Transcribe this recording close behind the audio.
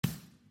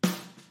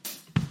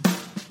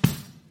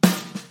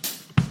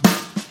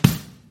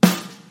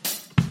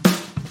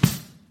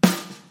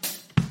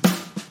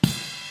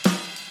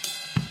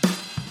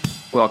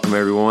Welcome,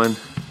 everyone.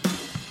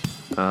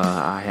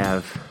 I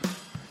have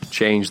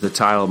changed the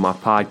title of my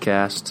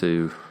podcast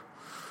to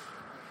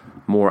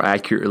more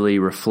accurately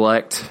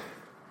reflect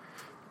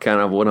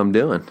kind of what I'm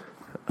doing.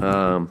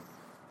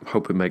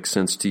 Hope it makes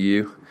sense to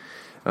you.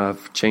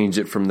 I've changed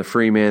it from the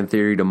free man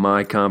theory to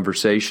my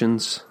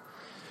conversations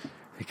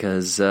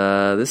because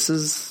this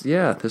is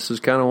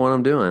kind of what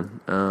I'm doing.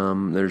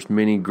 There's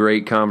many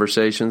great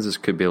conversations. This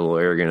could be a little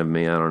arrogant of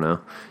me. I don't know.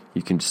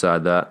 You can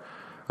decide that.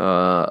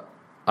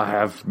 I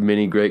have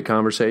many great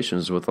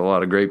conversations with a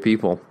lot of great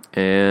people.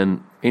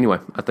 And anyway,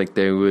 I think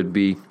they would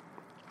be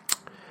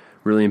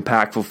really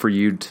impactful for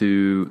you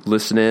to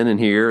listen in and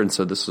hear. And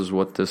so this is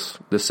what this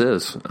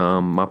is,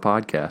 my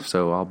podcast.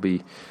 So I'll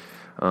be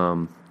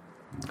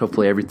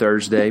hopefully every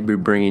Thursday be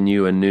bringing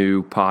you a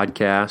new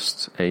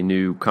podcast, a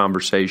new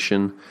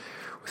conversation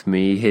with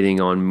me, hitting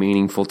on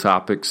meaningful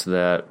topics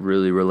that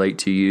really relate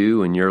to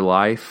you and your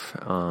life,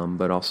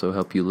 but also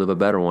help you live a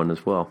better one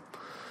as well.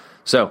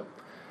 So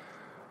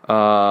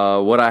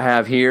what I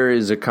have here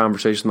is a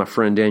conversation with my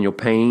friend Daniel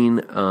Payne,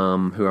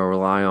 who I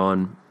rely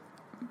on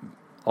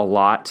a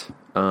lot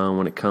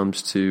when it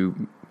comes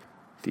to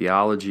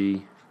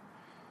theology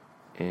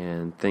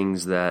and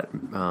things that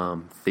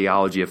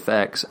theology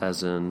affects,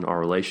 as in our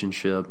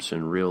relationships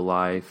and real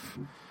life.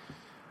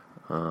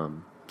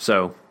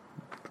 So,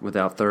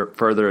 without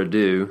further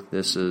ado,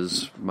 this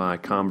is my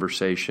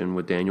conversation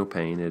with Daniel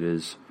Payne. It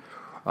is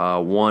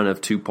one of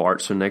two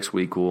parts, so next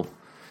week will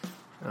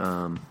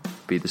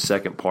be the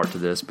second part to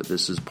this, but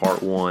this is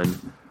part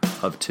one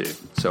of two.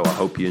 So I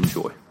hope you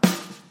enjoy.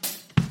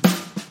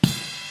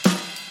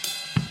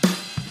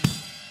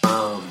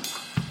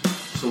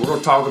 So we're going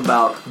to talk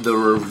about the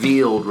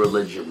revealed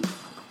religion.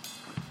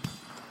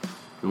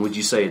 And would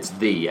you say it's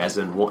the, as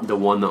in the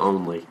one, the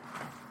only?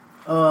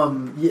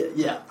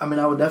 Yeah. I mean,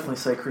 I would definitely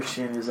say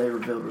Christianity is a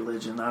revealed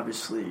religion.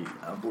 Obviously,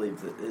 I believe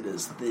that it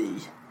is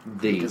the.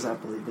 Because I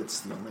believe it's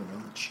the only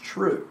one that's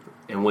true.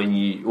 And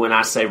when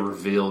I say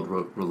revealed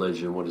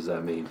religion, what does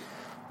that mean?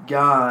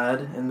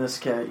 God, in this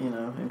case,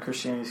 in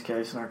Christianity's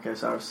case, in our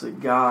case, obviously,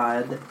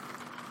 God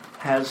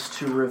has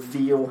to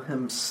reveal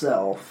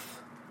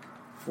Himself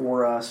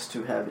for us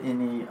to have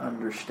any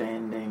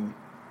understanding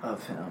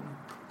of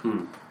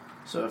Him.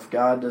 So if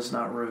God does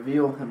not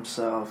reveal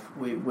Himself,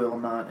 we will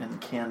not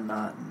and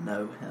cannot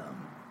know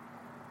Him.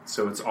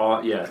 So it's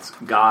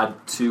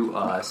God to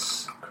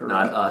us, correct,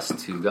 not us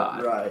to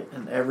God. Right,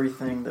 and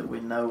everything that we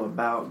know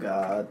about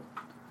God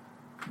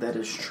that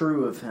is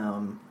true of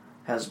Him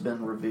has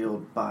been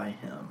revealed by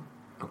Him.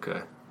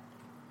 Okay.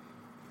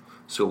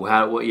 So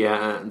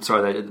I'm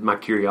sorry, my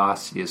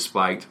curiosity is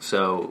spiked.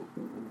 So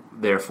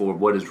therefore,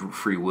 what does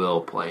free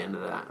will play into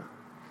that?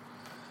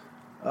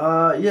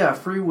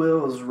 Free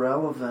will is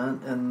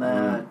relevant in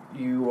that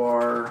you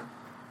are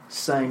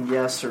saying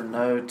yes or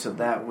no to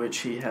that which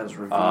He has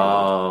revealed.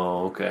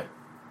 Oh, okay.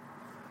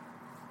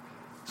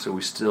 So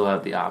we still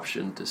have the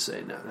option to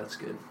say no. That's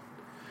good.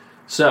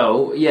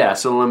 So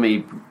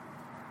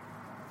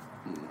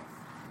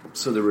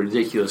the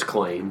ridiculous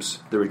claims,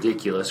 the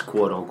ridiculous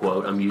quote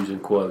unquote, I'm using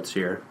quotes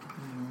here,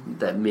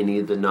 that many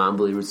of the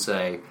non-believers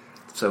say,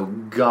 so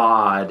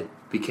God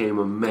became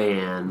a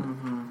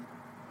man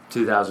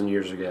 2,000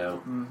 years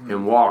ago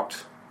and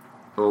walked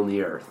on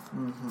the earth.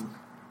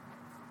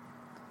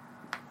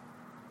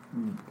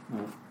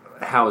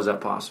 How is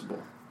that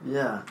possible?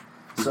 Yeah.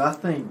 So I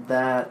think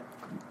that...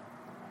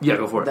 Yeah,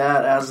 go for it.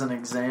 That, as an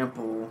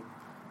example,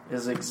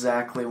 is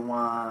exactly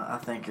why I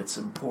think it's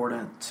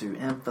important to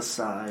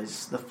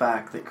emphasize the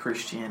fact that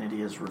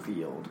Christianity is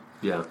revealed.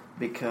 Yeah.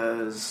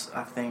 Because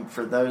I think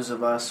for those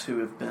of us who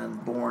have been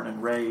born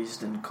and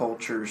raised in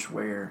cultures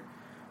where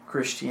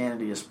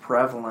Christianity is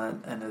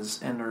prevalent and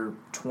is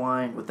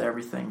intertwined with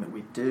everything that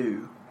we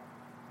do,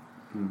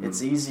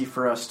 it's easy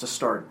for us to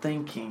start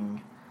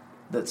thinking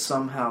that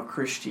somehow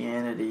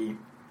Christianity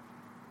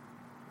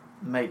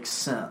makes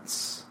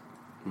sense.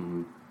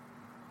 And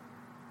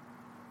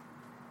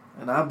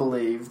I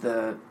believe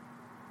that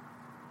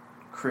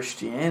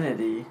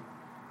Christianity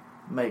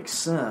makes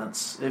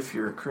sense if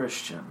you're a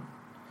Christian.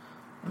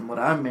 And what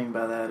I mean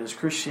by that is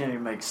Christianity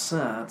makes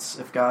sense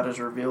if God has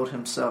revealed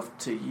Himself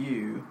to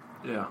you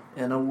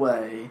in a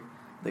way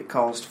that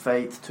caused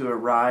faith to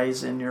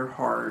arise in your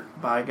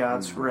heart by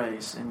God's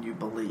grace and you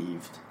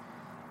believed.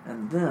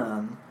 And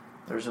then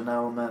there's an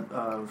element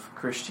of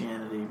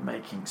Christianity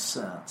making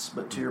sense.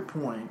 But to your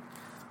point,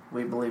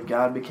 we believe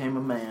God became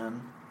a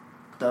man.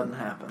 Doesn't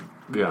happen.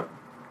 Yeah.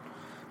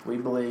 We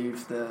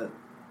believe that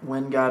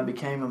when God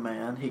became a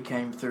man, He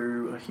came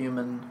through a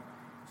human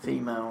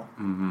female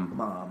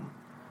mom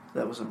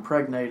that was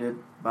impregnated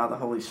by the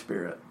Holy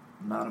Spirit,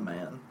 not a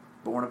man,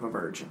 born of a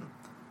virgin.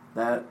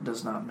 That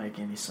does not make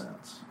any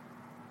sense.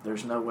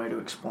 There's no way to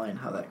explain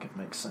how that could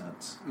make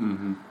sense.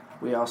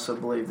 We also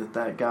believe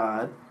that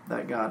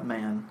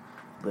God-man,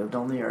 lived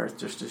on the earth,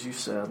 just as you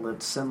said,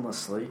 lived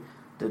sinlessly,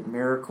 did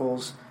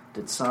miracles,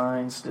 did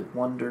signs, did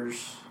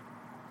wonders,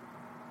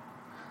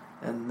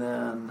 and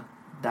then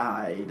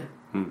died.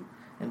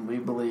 And we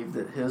believe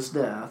that His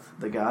death,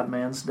 the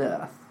God-man's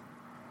death,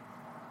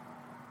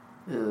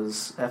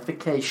 is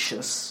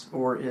efficacious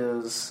or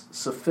is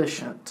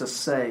sufficient to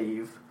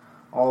save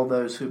all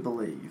those who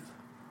believe.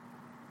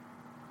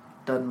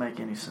 Doesn't make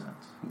any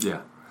sense.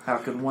 Yeah. How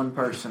could one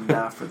person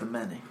die for the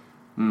many?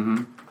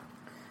 Mm-hmm.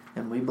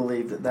 And we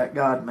believe that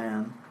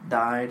God-man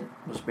died,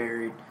 was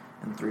buried,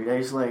 and 3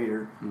 days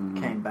later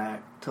came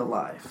back to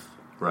life.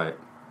 Right.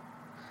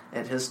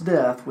 At his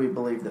death, we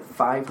believe that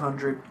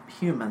 500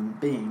 human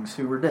beings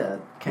who were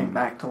dead came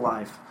back to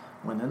life,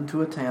 went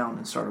into a town,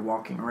 and started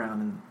walking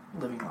around and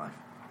living life.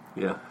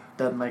 Yeah.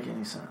 Doesn't make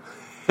any sense.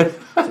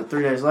 So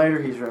 3 days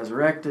later, he's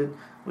resurrected.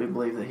 We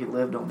believe that he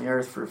lived on the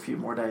earth for a few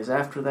more days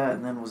after that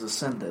and then was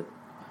ascended.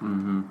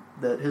 Mm-hmm.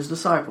 That his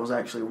disciples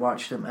actually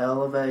watched him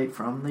elevate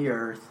from the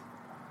earth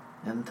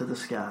into the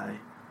sky.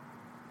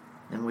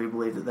 And we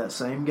believe that that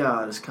same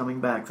God is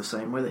coming back the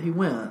same way that he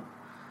went,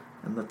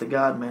 and that the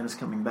God-man is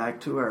coming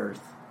back to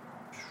earth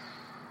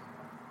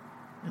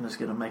and is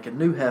going to make a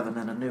new heaven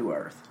and a new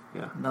earth.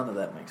 Yeah. None of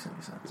that makes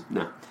any sense.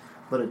 No.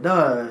 But it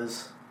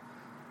does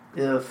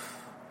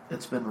if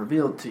it's been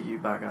revealed to you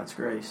by God's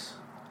grace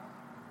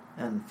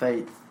and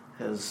faith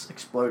has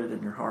exploded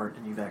in your heart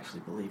and you've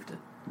actually believed it.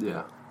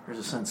 Yeah. There's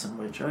a sense in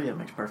which, it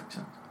makes perfect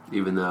sense.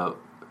 Even though,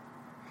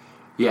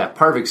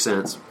 perfect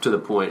sense to the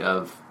point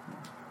of,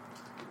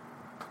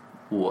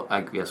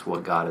 I guess,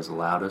 what God has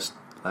allowed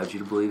you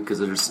to believe. Because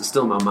there's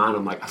still in my mind,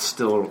 I'm like, I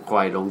still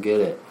quite don't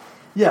get it.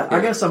 Yeah,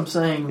 I guess I'm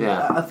saying,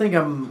 I think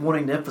I'm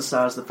wanting to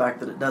emphasize the fact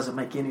that it doesn't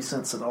make any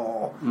sense at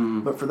all.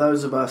 Mm. But for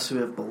those of us who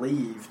have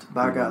believed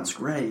by God's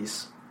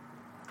grace,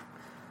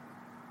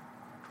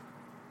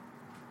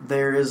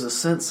 there is a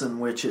sense in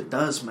which it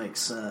does make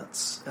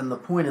sense. And the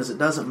point is, it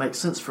doesn't make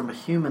sense from a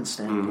human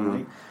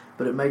standpoint,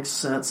 but it makes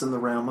sense in the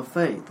realm of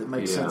faith. It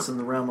makes sense in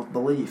the realm of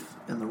belief,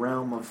 in the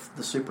realm of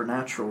the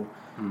supernatural,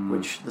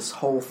 which this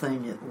whole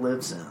thing it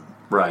lives in.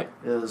 Right.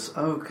 Is,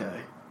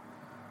 okay,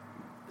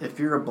 if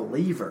you're a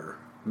believer,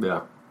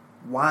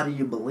 why do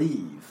you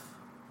believe?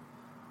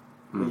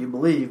 Well, you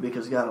believe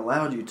because God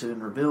allowed you to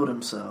and revealed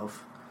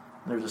himself.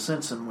 There's a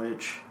sense in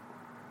which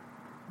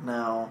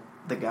now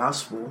the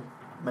gospel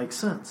makes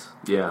sense.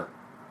 Yeah.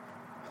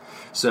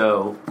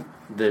 So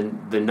the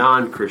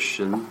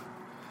non-Christian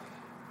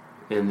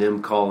and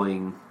them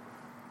calling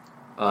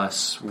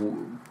us,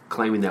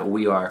 claiming that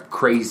we are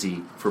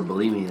crazy for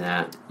believing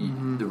that,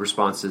 the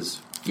response is,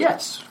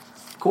 yes,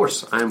 of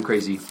course, I am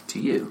crazy to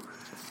you.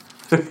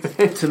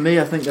 To me,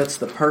 I think that's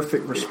the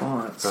perfect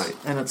response. Right.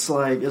 And it's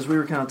like, as we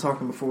were kind of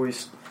talking before we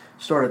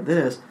started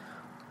this,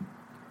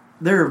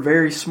 there are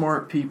very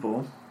smart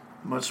people,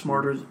 much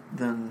smarter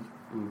than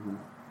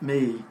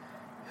me,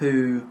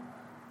 who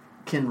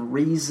can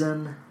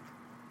reason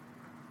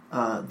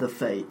the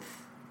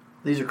faith.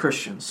 These are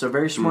Christians, so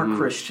very smart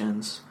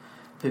Christians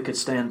who could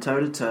stand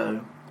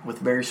toe-to-toe with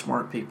very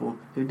smart people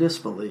who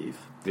disbelieve.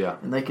 Yeah.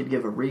 And they could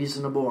give a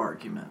reasonable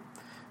argument.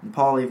 And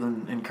Paul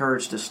even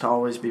encouraged us to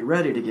always be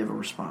ready to give a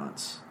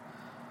response.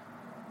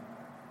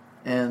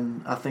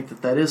 And I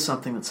think that is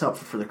something that's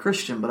helpful for the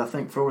Christian, but I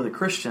think for the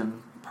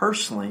Christian,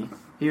 personally,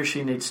 he or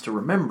she needs to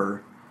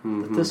remember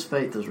that this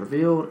faith is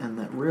revealed and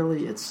that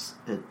really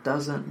it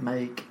doesn't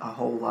make a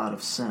whole lot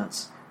of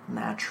sense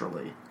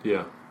naturally.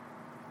 Yeah.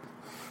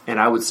 And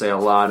I would say a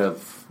lot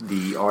of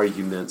the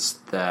arguments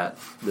that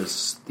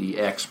the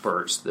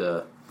experts,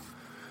 the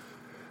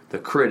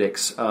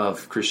critics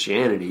of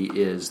Christianity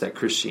is that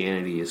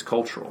Christianity is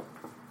cultural.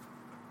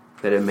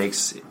 That it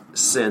makes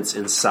sense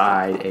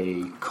inside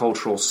a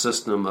cultural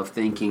system of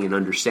thinking and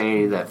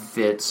understanding that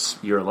fits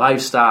your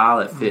lifestyle,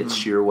 that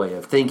fits your way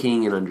of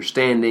thinking and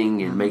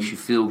understanding and makes you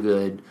feel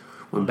good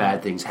when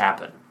bad things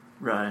happen.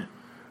 Right.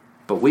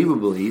 But we would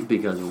believe,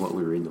 because of what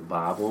we read in the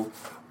Bible,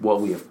 what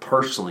we have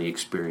personally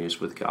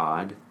experienced with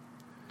God,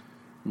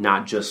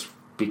 not just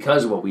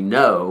because of what we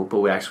know, but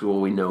what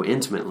we know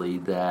intimately,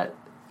 that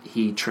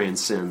he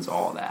transcends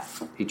all that.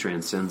 He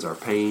transcends our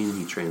pain.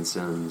 He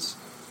transcends...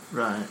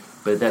 Right.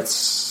 But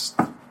that's...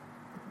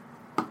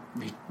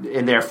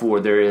 And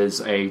therefore,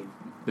 there's a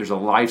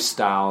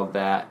lifestyle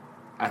that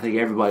I think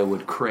everybody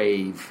would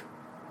crave.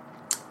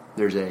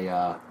 There's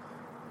the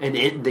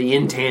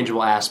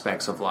intangible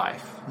aspects of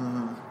life.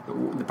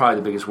 Probably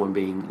the biggest one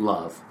being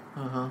love.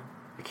 I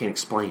can't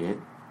explain it,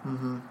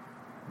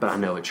 but I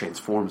know it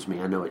transforms me.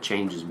 I know it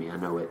changes me. I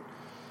know it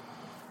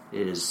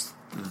is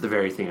the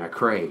very thing I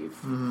crave,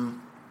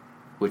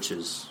 which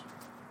is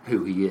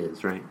who he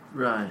is, right?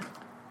 Right.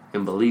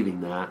 And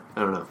believing that,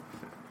 I don't know.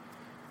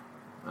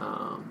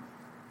 I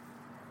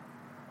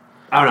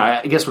don't know.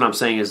 I guess what I'm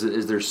saying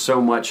is there's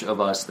so much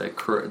of us that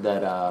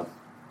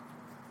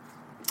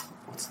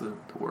what's the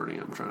wording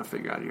I'm trying to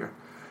figure out here?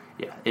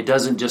 Yeah, it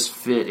doesn't just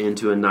fit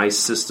into a nice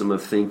system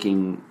of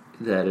thinking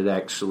that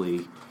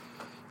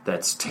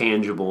that's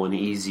tangible and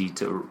easy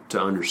to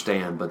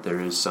understand, but there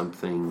is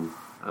something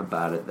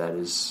about it that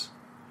is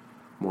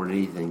more than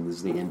anything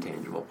is the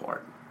intangible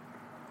part.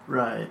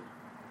 Right.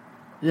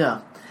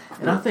 Yeah.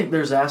 And I think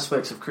there's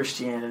aspects of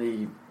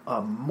Christianity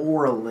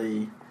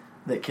morally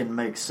that can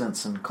make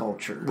sense in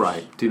cultures.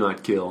 Right. Do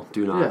not kill.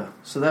 Do not. Yeah.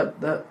 So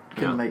that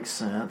can make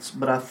sense.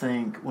 But I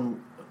think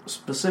when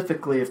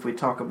specifically if we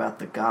talk about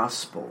the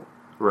gospel.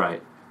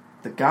 Right.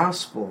 The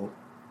gospel,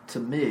 to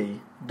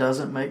me,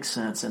 doesn't make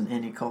sense in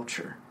any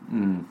culture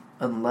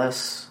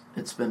unless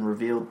it's been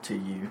revealed to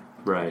you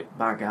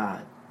by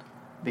God.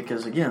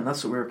 Because, again,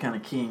 that's what we were kind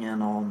of keying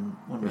in on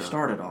when we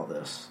started all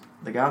this.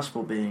 The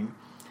gospel being,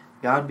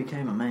 God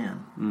became a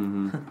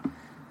man,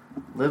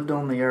 lived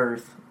on the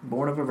earth,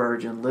 born of a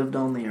virgin, lived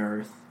on the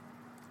earth,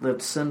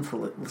 lived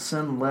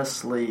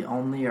sinlessly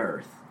on the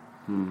earth.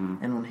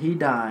 And when he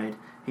died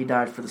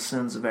for the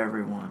sins of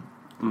everyone,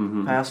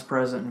 past,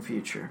 present, and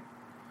future.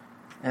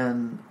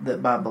 And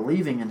that by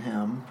believing in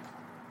him,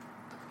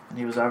 and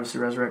he was obviously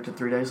resurrected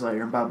 3 days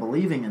later, and by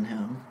believing in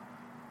him,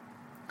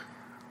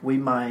 we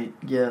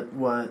might get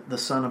what the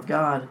Son of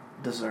God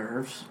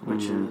deserves,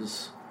 which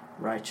is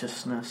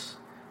righteousness,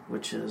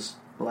 which is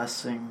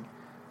blessing,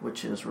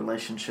 which is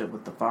relationship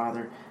with the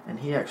Father,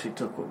 and he actually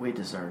took what we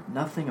deserve.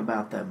 Nothing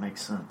about that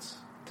makes sense,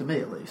 to me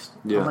at least,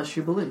 unless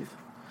you believe.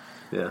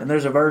 Yeah. And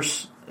there's a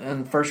verse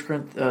in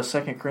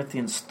 2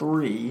 Corinthians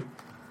 3,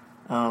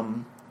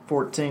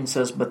 14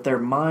 says, "But their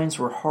minds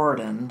were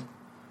hardened,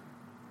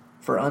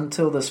 for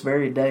until this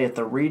very day at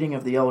the reading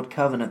of the Old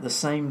Covenant the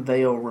same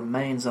veil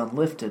remains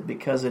unlifted,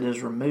 because it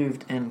is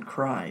removed in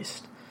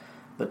Christ.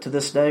 But to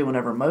this day,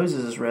 whenever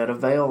Moses is read, a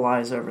veil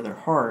lies over their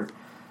heart.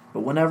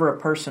 But whenever a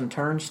person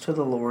turns to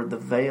the Lord, the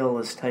veil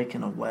is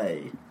taken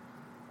away.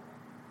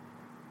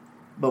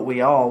 But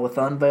we all, with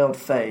unveiled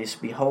face,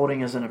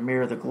 beholding as in a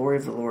mirror the glory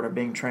of the Lord, are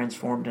being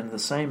transformed into the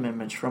same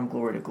image from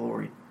glory to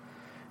glory."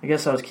 I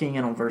guess I was keying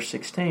in on verse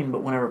 16,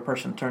 but whenever a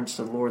person turns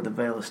to the Lord, the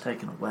veil is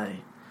taken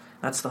away.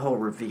 That's the whole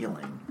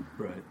revealing.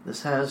 Right.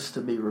 This has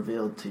to be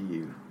revealed to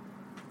you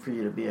for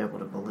you to be able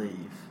to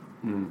believe.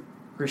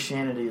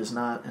 Christianity is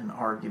not an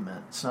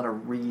argument. It's not a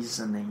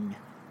reasoning.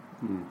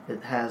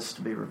 It has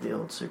to be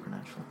revealed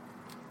supernaturally.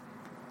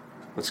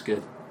 That's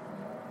good.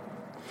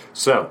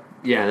 So,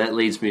 that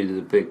leads me to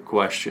the big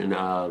question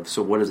of,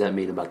 so what does that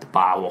mean about the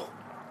Bible?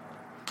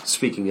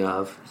 Speaking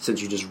of,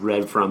 since you just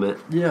read from it.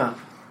 Yeah.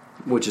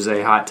 Which is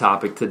a hot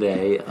topic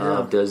today.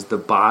 Does the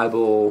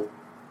Bible,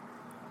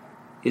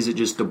 is it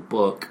just a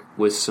book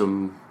with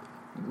some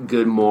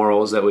good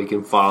morals that we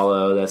can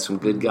follow, that's some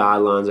good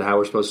guidelines of how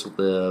we're supposed to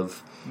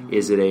live?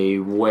 Is it a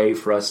way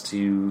for us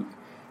to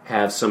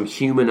have some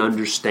human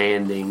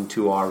understanding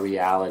to our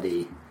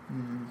reality?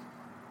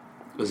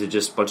 Is it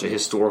just a bunch of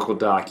historical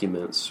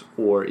documents,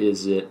 or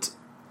is it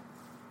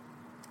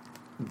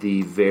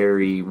the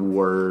very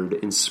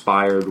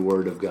inspired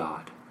Word of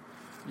God?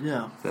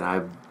 Yeah.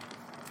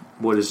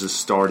 What is the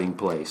starting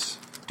place?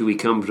 Do we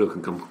come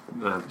to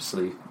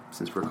obviously,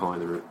 since we're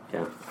calling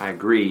it, I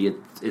agree,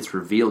 it's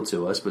revealed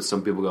to us, but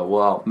some people go,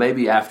 well,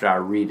 maybe after I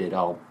read it,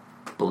 I'll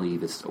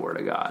believe it's the Word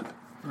of God.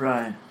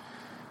 Right.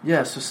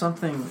 Yeah, so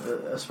something,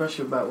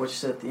 especially about what you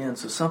said at the end,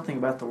 so something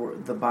about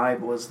the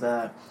Bible is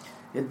that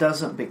it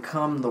doesn't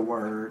become the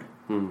Word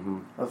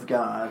of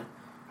God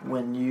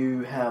when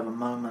you have a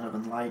moment of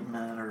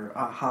enlightenment or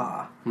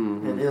aha.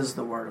 It is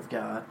the Word of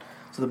God.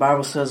 So the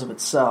Bible says of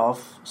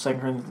itself,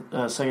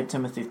 2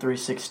 Timothy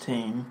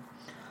 3:16,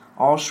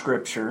 all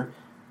Scripture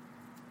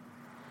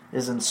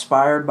is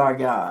inspired by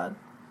God.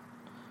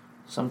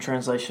 Some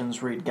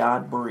translations read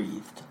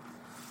God-breathed.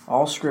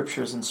 All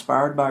Scripture is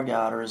inspired by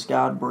God, or is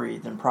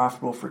God-breathed, and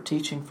profitable for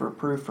teaching, for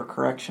reproof, for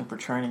correction, for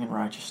training in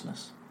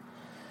righteousness.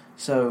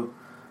 So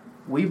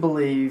we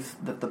believe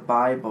that the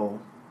Bible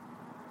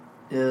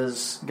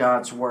is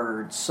God's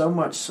Word, so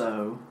much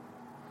so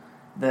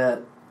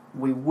that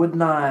we would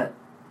not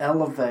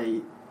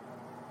elevate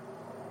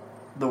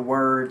the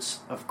words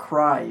of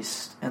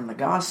Christ and the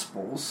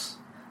Gospels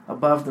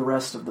above the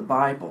rest of the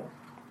Bible.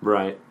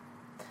 Right.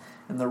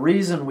 And the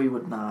reason we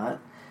would not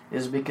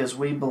is because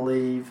we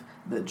believe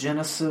that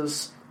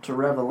Genesis to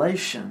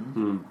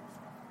Revelation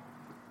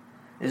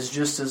is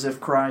just as if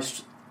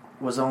Christ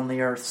was on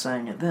the earth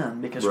saying it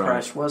then, because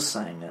Christ was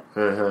saying it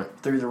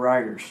through the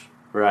writers.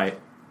 Right.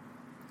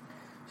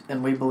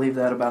 And we believe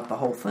that about the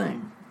whole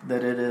thing,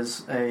 that it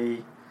is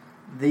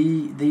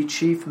the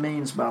chief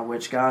means by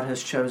which God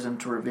has chosen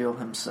to reveal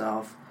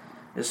himself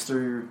is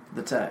through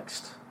the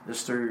text,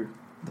 is through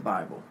the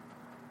Bible.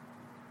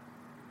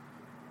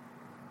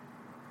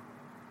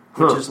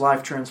 Which is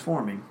life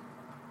transforming.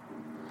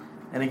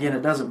 And again,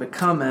 it doesn't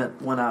become it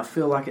when I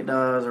feel like it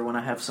does or when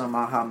I have some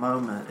aha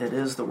moment. It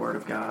is the Word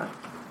of God.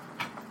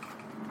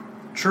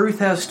 Truth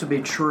has to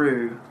be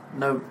true,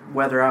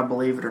 whether I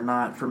believe it or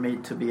not, for me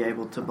to be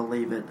able to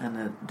believe it and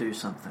to do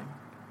something.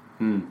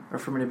 Or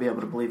for me to be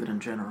able to believe it in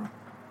general.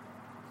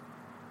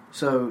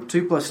 So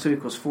 2 + 2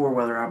 = 4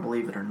 whether I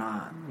believe it or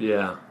not.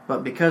 Yeah.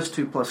 But because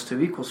 2 +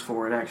 2 =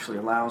 4, it actually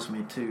allows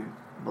me to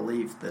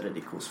believe that it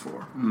equals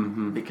 4.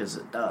 Because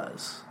it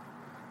does.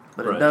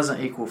 But it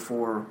doesn't equal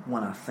 4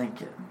 when I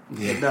think it.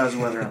 It does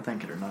whether I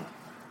think it or not.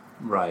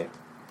 Right.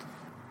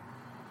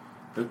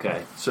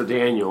 Okay. So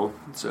Daniel,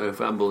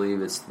 if I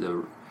believe it's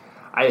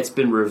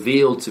been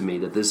revealed to me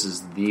that this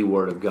is the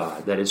Word of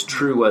God, that it's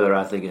true whether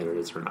I think it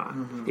is or not.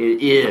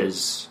 It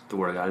is the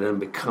Word of God. It doesn't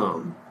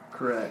become.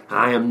 Correct.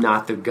 I am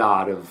not the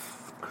God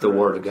of the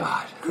Word of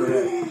God.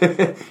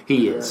 Correct.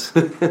 He is.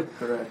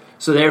 Correct.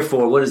 So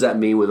therefore, what does that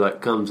mean when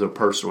it comes to a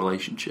personal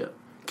relationship?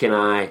 Can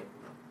I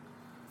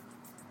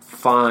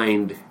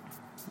find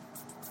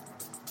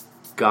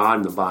God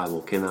in the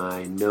Bible? Can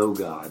I know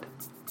God?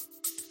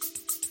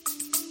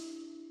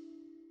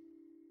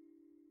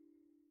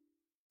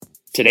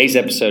 Today's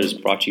episode is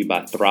brought to you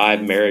by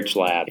Thrive Marriage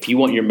Lab. If you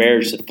want your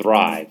marriage to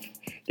thrive,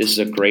 this is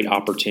a great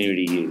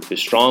opportunity to you. Because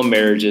strong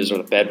marriages are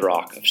the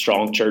bedrock of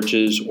strong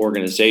churches,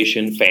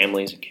 organization,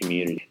 families, and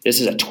community. This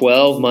is a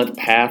 12-month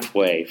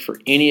pathway for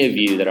any of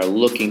you that are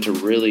looking to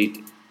really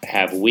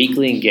have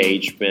weekly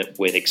engagement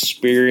with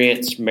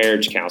experienced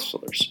marriage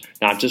counselors.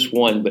 Not just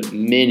one, but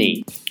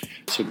many.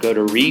 So go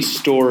to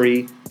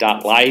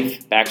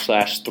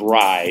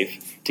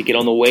restory.life/thrive to get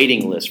on the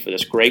waiting list for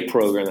this great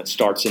program that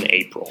starts in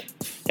April.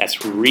 That's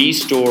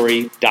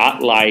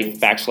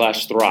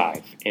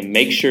restory.life/thrive. And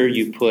make sure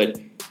you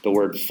put the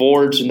word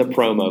Forge in the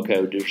promo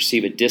code to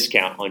receive a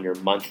discount on your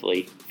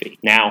monthly fee.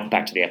 Now,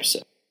 back to the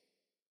episode.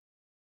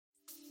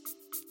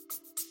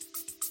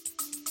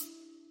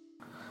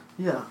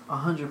 Yeah,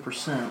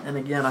 100%. And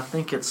again, I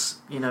think it's,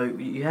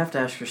 you have to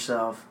ask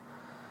yourself,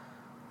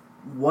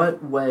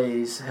 what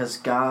ways has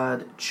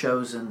God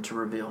chosen to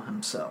reveal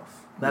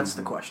himself? That's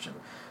the question.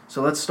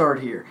 So let's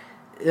start here.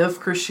 If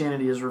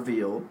Christianity is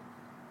revealed,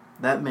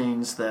 that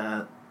means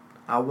that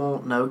I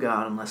won't know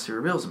God unless he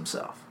reveals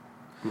himself.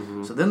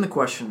 So then the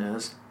question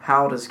is,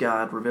 how does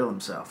God reveal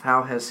himself?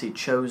 How has he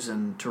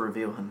chosen to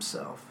reveal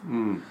himself?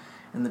 And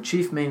the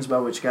chief means by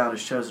which God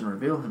has chosen to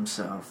reveal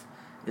himself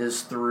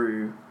is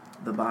through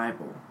the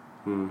Bible.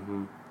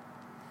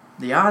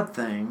 The odd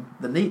thing,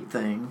 the neat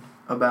thing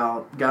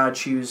about God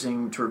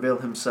choosing to reveal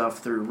himself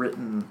through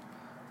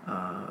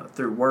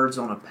through words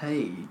on a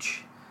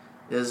page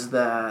is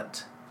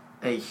that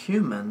a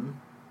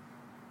human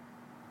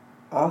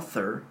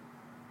author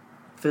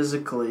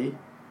physically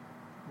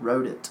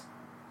wrote it.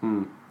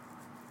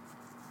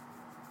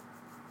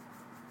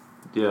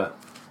 Yeah.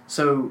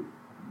 So,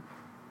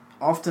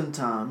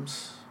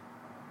 oftentimes,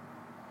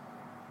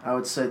 I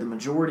would say the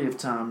majority of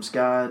times,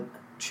 God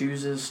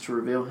chooses to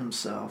reveal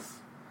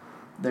himself.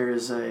 There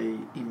is a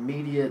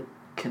immediate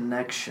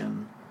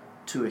connection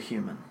to a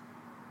human,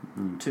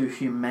 to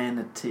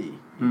humanity,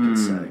 you could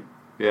say.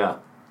 Yeah.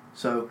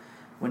 So,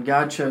 when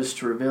God chose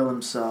to reveal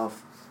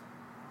himself,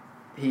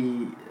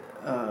 he,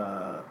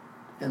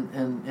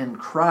 in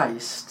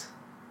Christ,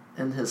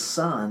 in his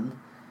Son,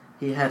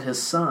 he had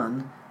his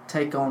Son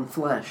take on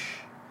flesh,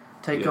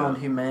 take on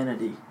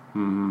humanity,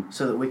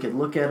 so that we could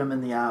look at him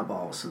in the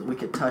eyeballs, so that we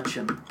could touch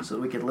him, so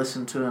that we could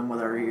listen to him with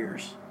our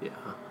ears,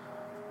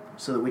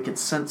 so that we could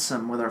sense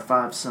him with our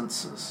five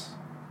senses.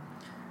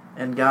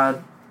 And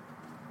God,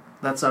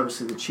 that's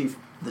obviously the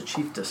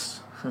chiefest.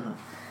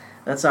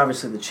 That's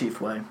obviously the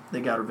chief way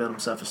that God revealed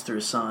himself is through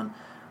his Son.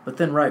 But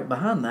then right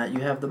behind that, you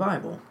have the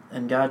Bible.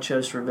 And God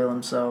chose to reveal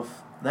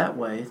himself that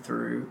way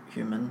through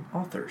human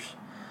authors.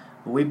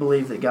 But we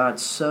believe that God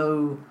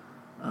so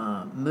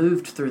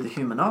moved through the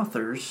human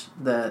authors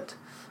that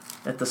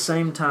at the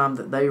same time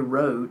that they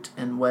wrote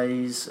in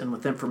ways and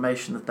with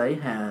information that they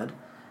had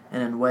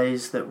and in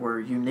ways that were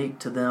unique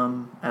to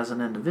them as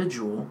an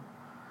individual,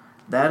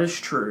 that is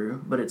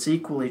true, but it's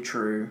equally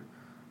true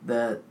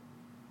that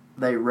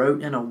they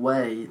wrote in a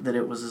way that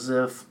it was as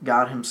if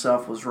God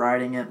himself was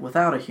writing it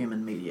without a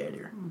human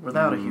mediator,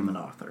 without a human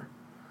author.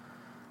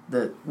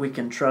 That we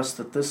can trust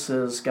that this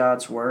is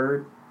God's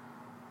word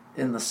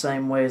in the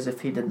same way as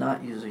if he did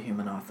not use a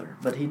human author.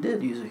 But he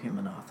did use a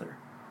human author,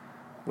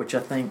 which I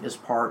think is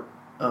part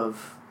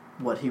of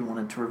what he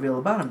wanted to reveal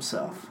about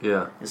himself.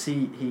 Yeah. Is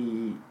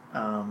he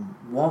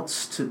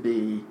wants to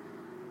be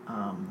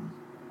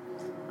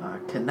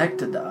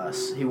connected to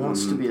us. He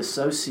wants to be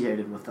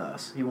associated with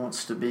us. He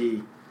wants to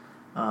be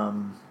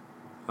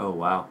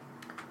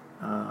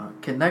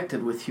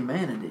connected with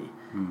humanity.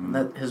 And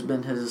that has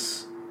been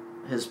his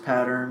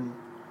pattern,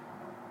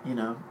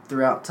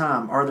 throughout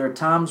time. Are there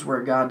times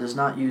where God does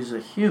not use a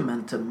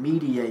human to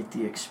mediate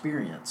the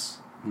experience?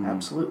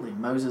 Absolutely.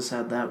 Moses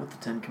had that with the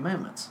Ten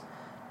Commandments.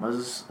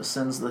 Moses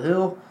ascends the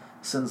hill,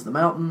 ascends the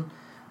mountain,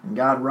 and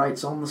God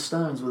writes on the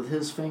stones with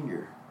his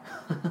finger.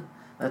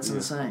 That's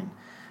insane.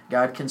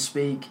 God can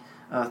speak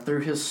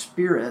through his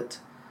Spirit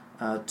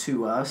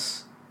to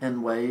us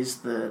in ways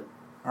that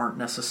aren't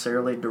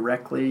necessarily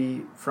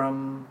directly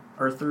from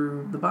or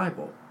through the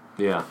Bible.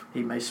 Yeah.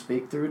 He may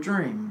speak through a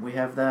dream. We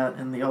have that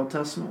in the Old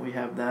Testament. We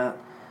have that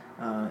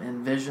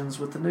in visions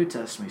with the New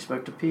Testament. He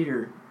spoke to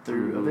Peter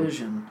through a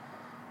vision.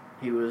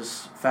 He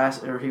was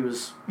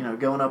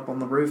going up on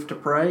the roof to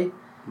pray,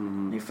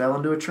 and he fell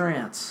into a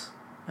trance.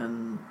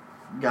 And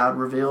God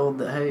revealed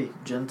that, hey,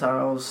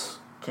 Gentiles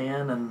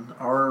can and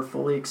are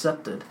fully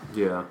accepted.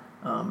 Yeah.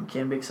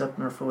 Can be accepted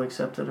and are fully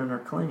accepted and are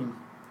clean.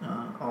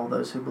 All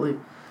those who believe.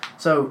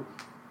 So,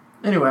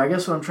 anyway, I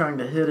guess what I'm trying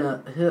to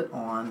hit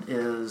on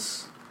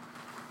is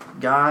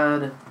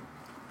God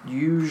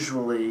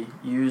usually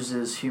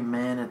uses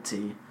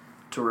humanity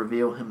to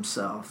reveal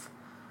himself.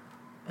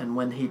 And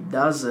when he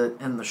does it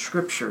in the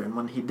Scripture and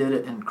when he did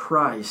it in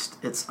Christ,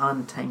 it's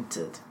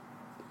untainted.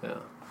 Yeah.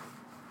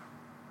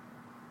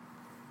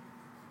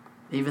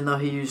 Even though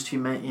he used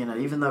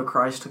even though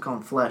Christ took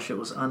on flesh, it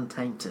was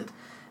untainted.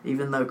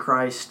 Even though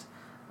Christ,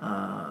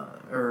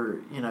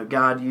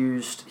 God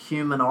used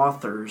human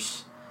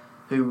authors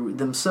who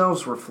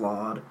themselves were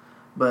flawed,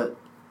 but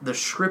the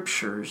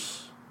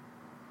Scriptures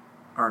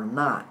are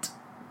not.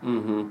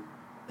 Mm-hmm.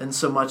 In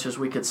so much as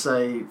we could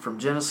say from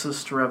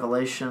Genesis to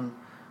Revelation,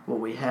 what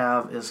we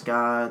have is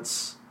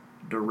God's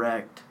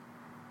direct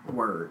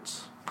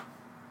words.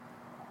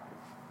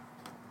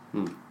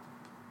 And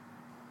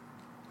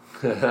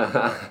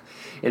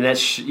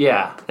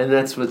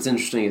that's what's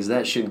interesting, is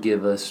that should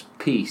give us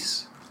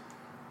peace.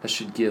 That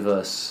should give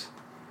us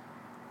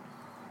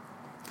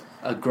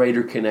a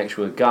greater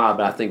connection with God.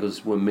 But I think it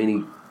was what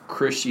many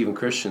even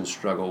Christians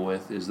struggle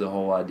with, is the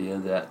whole idea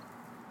that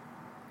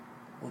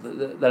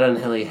that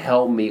doesn't really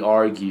help me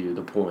argue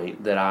the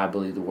point that I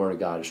believe the Word of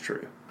God is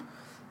true.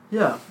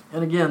 Yeah,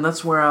 and again,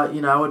 that's where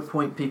I would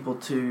point people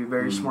to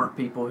very smart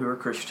people who are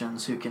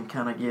Christians who can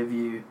kind of give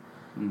you,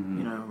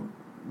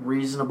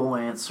 reasonable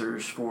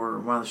answers for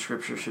why the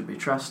Scripture should be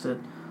trusted,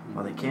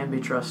 why they can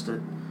be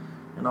trusted,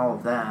 and all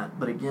of that.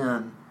 But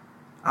again,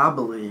 I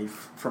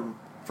believe from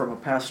a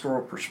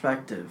pastoral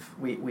perspective,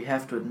 we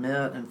have to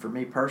admit, and for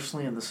me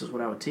personally, and this is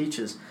what I would teach,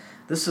 is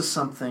this is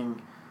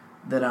something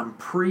that I'm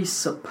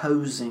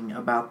presupposing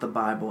about the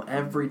Bible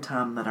every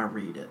time that I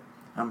read it.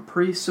 I'm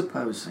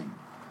presupposing.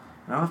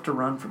 And I don't have to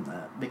run from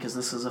that, because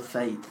this is a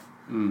faith.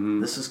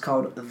 Mm-hmm. This is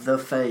called the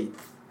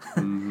faith.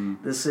 Mm-hmm.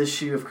 This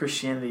issue of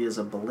Christianity is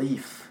a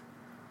belief.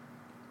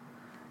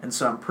 And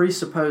so I'm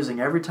presupposing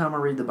every time I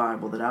read the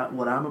Bible that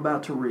what I'm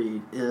about to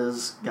read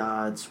is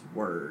God's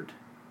Word.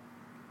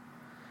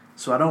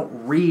 So I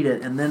don't read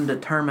it and then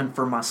determine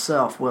for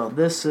myself, well,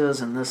 this is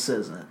and this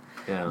isn't.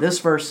 Yeah. This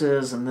verse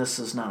is and this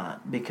is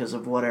not, because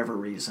of whatever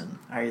reason.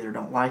 I either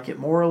don't like it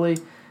morally,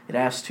 it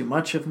asks too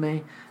much of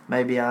me,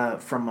 maybe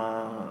from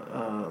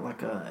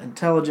a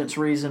intelligence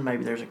reason,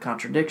 maybe there's a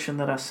contradiction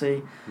that I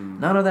see.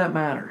 None of that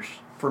matters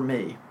for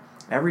me.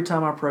 Every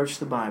time I approach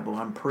the Bible,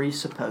 I'm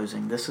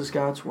presupposing this is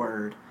God's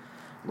Word.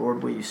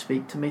 Lord, will you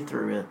speak to me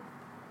through it,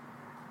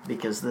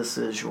 because this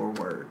is your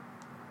Word.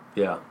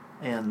 Yeah.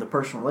 And the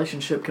personal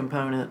relationship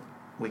component,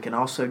 we can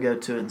also go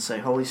to it and say,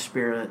 Holy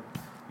Spirit,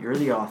 you're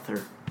the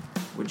author.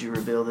 Would you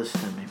reveal this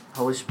to me?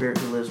 Holy Spirit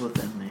who lives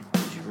within me,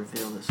 would you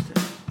reveal this to me?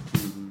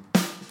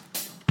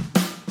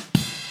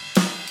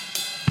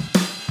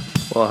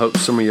 Well, I hope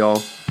some of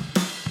y'all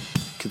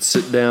could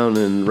sit down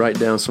and write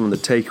down some of the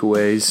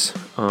takeaways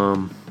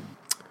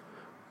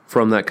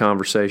from that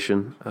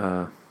conversation.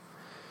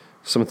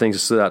 Some of the things that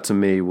stood out to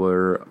me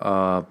were,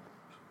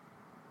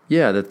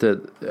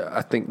 that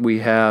I think we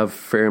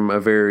have a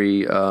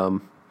very,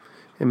 and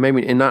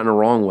not in a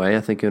wrong way,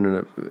 I think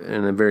in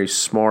a very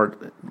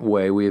smart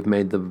way, we have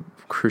made the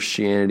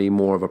Christianity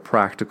more of a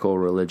practical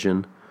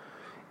religion,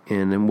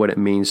 and what it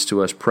means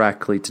to us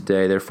practically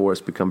today. Therefore,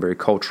 it's become very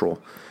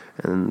cultural.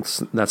 And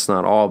that's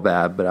not all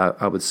bad,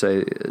 but I would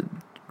say,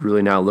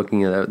 really now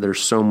looking at it, there's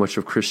so much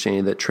of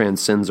Christianity that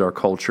transcends our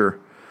culture.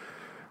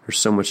 There's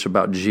so much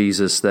about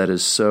Jesus that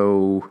is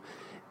so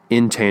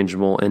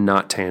intangible and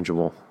not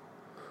tangible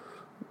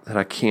that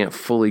I can't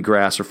fully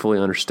grasp or fully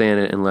understand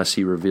it unless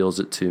He reveals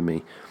it to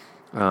me.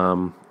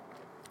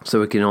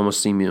 So it can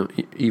almost seem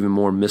even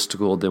more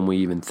mystical than we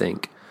even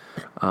think.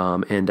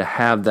 And to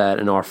have that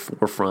in our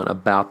forefront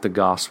about the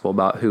gospel,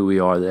 about who we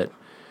are, that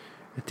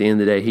at the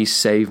end of the day, He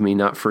saved me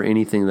not for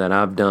anything that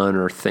I've done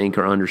or think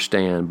or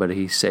understand, but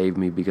He saved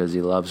me because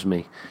He loves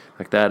me.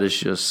 Like, that is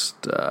just,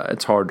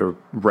 it's hard to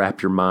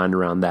wrap your mind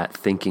around that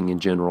thinking in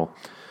general.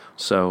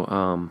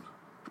 So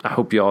I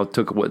hope you all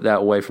took that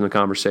away from the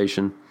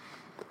conversation.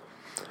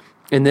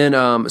 And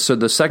then, so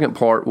the second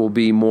part will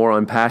be more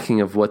unpacking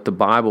of what the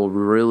Bible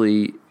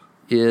really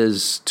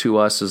is to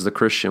us as the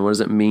Christian. What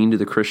does it mean to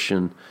the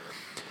Christian?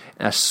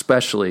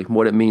 Especially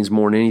what it means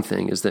more than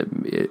anything is that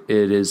it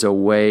is a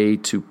way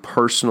to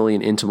personally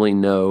and intimately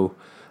know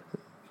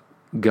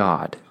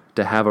God,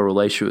 to have a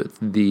relationship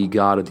with the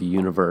God of the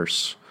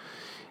universe.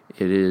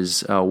 It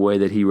is a way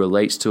that He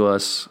relates to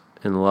us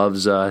and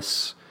loves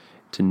us,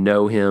 to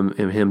know Him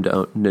and Him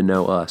to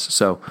know us.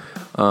 So,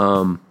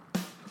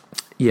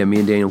 me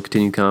and Daniel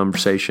continue the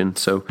conversation.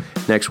 So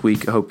next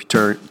week, I hope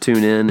you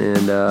tune in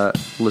and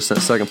listen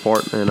to that second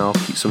part, and I'll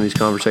keep some of these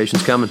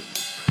conversations coming.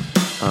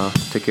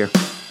 Take care.